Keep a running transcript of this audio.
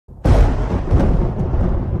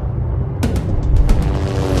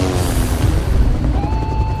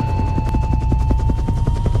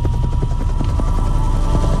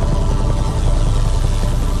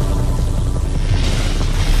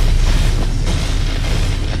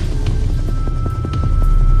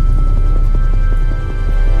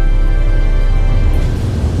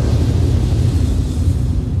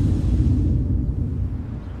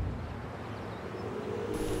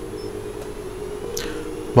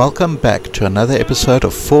welcome back to another episode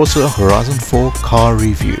of Forza Horizon 4 car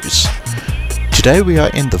reviews. Today we are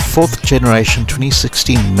in the 4th generation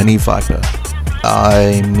 2016 Mini Viper.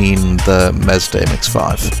 I mean the Mazda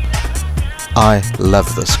MX-5. I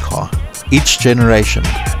love this car. Each generation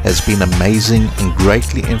has been amazing and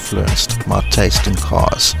greatly influenced my taste in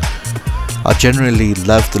cars. I generally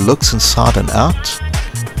love the looks inside and out.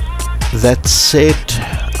 That said,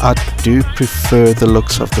 I do prefer the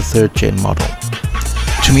looks of the 3rd gen model.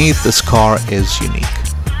 To me, this car is unique.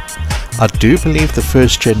 I do believe the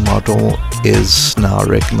 1st gen model is now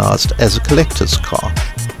recognized as a collector's car.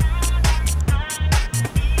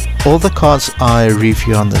 All the cars I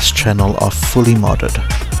review on this channel are fully modded,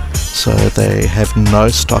 so they have no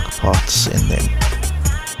stock parts in them.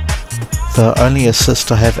 The only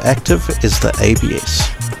assist I have active is the ABS.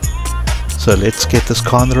 So let's get this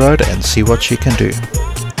car on the road and see what she can do.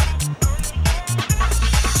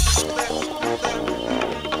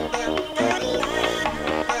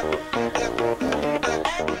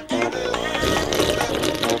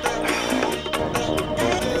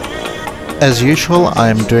 As usual, I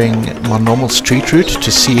am doing my normal street route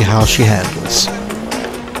to see how she handles.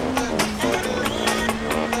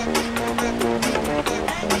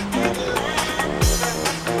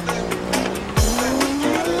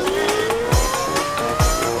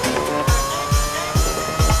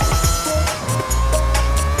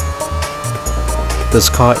 This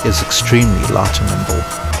car is extremely light and nimble.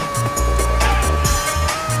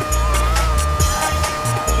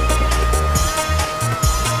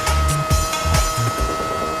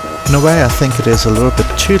 In a way, I think it is a little bit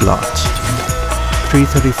too light.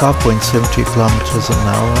 335.72 kilometers an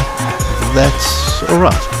hour, that's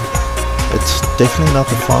alright. It's definitely not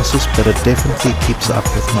the fastest, but it definitely keeps up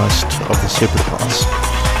with most of the supercars.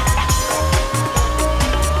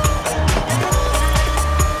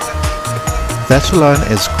 That alone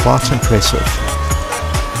is quite impressive.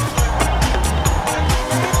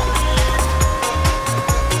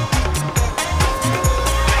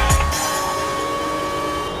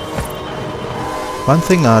 One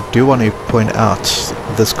thing I do want to point out,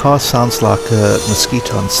 this car sounds like a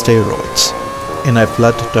mosquito on steroids in a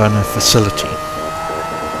blood donor facility.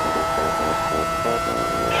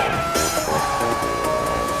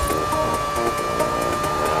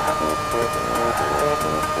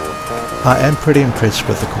 I am pretty impressed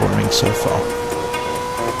with the cornering so far.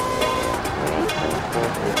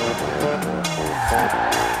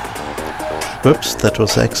 Whoops, that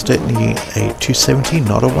was accidentally a 270,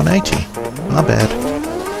 not a 180. Not bad.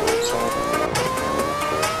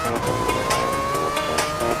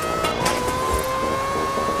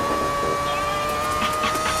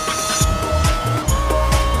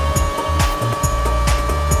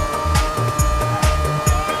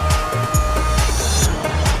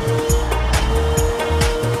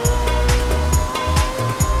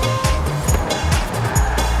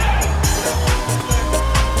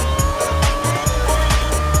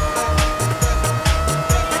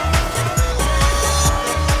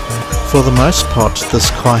 For the most part,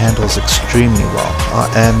 this car handles extremely well.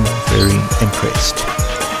 I am very impressed.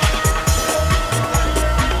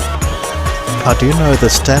 I do know the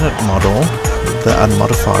standard model, the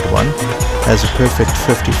unmodified one, has a perfect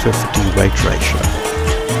 50-50 weight ratio.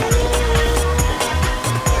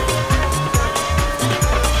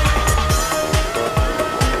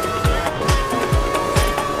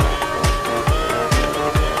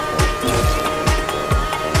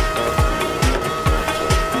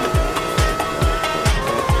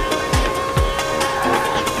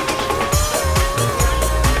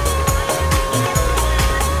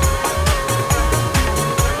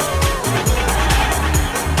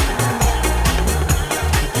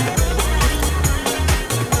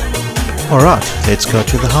 Alright, let's go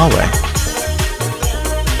to the highway.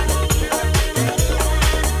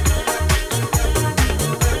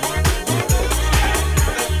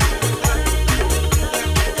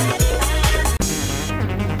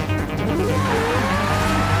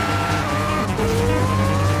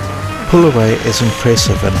 Pull away is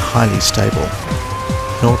impressive and highly stable.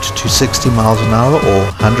 0 to 60 miles an hour or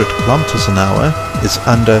 100 kilometers an hour is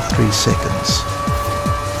under 3 seconds.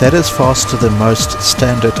 That is faster than most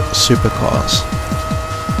standard supercars.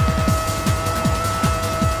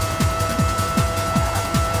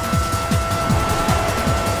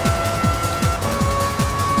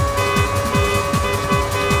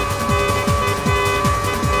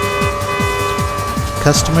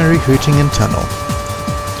 Customary hooting in tunnel.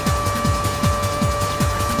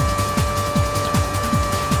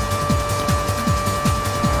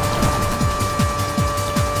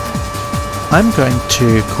 I'm going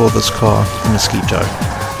to call this car the Mosquito.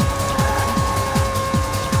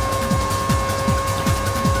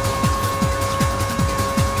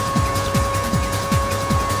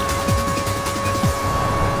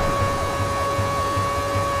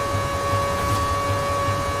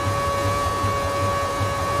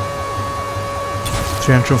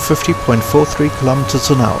 350.43 kilometers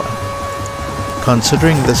an hour.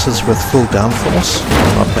 Considering this is with full downforce,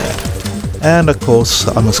 not bad. And of course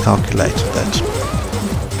I miscalculated that.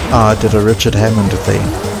 I did a Richard Hammond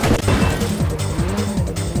there.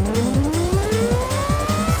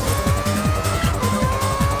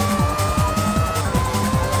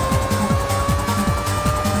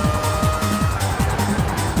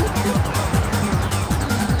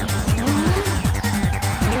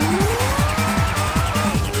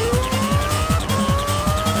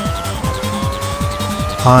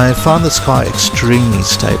 I found this car extremely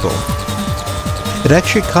stable. It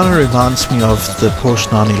actually kind of reminds me of the Porsche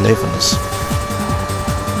 911s.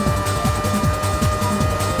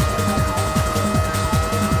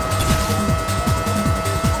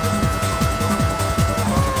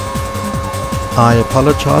 I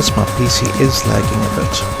apologize, my PC is lagging a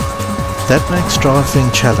bit. That makes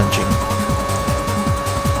driving challenging.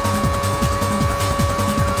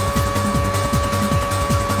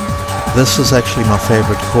 This is actually my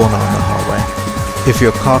favorite corner on the highway. If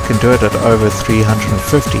your car can do it at over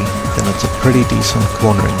 350, then it's a pretty decent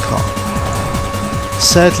cornering car.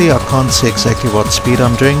 Sadly, I can't see exactly what speed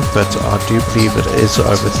I'm doing, but I do believe it is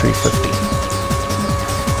over 350.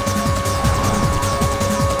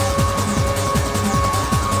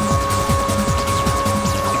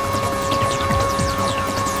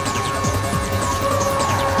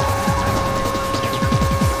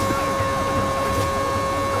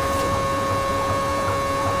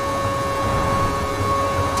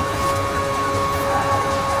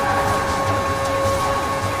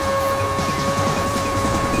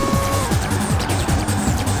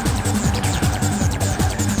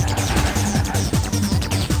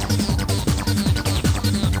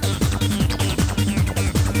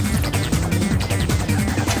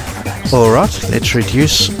 Alright, let's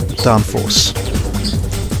reduce downforce.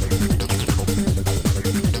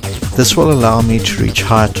 This will allow me to reach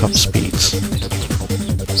higher top speeds.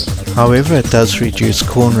 However, it does reduce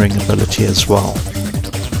cornering ability as well.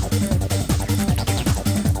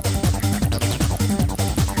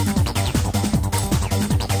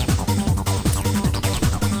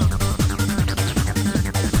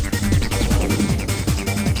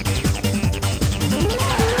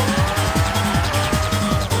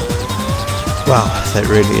 Wow, that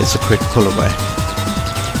really is a quick pull away.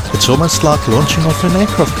 It's almost like launching off an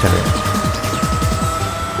aircraft carrier.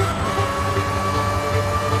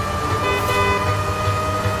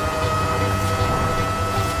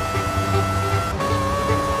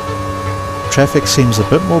 Traffic seems a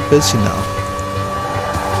bit more busy now.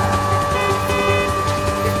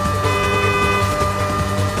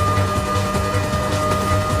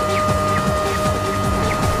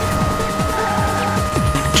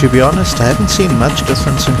 To be honest, I haven't seen much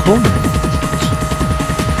difference in cornering.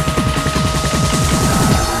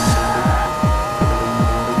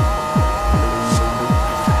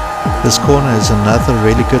 This corner is another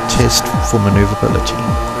really good test for maneuverability.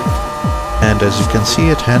 And as you can see,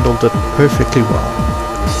 it handled it perfectly well.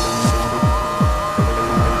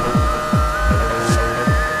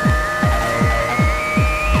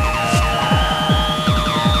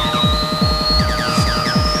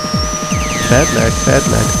 Bad lag, bad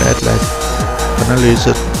lag, bad lag. Gonna lose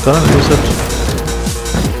it, gonna lose it.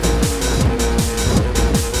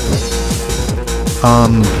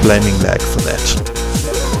 I'm blaming lag for that.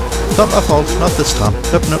 Not my fault, not this time.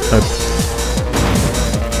 Nope, nope, nope.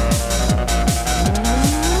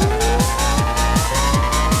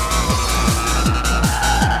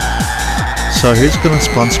 So who's gonna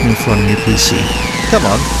sponsor me for a new PC? Come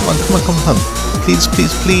on, come on, come on, come on. Please,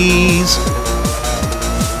 please, please.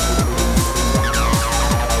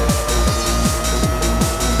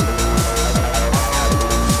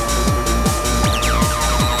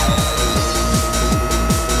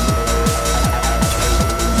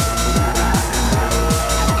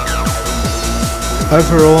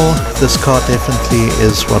 Overall, this car definitely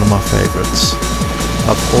is one of my favorites.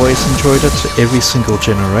 I've always enjoyed it, every single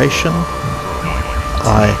generation.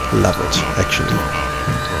 I love it, actually.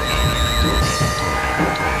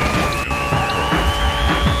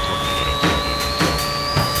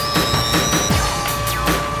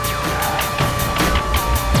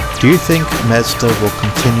 Do you think Mazda will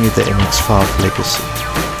continue the MX-5 legacy?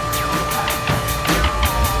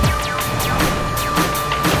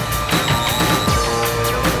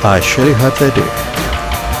 I surely hope they do.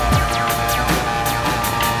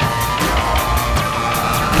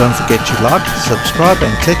 Don't forget to like, subscribe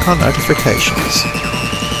and click on notifications.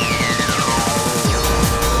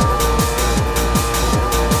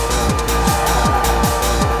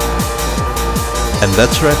 And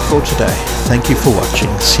that's a wrap for today. Thank you for watching.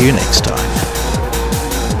 See you next time.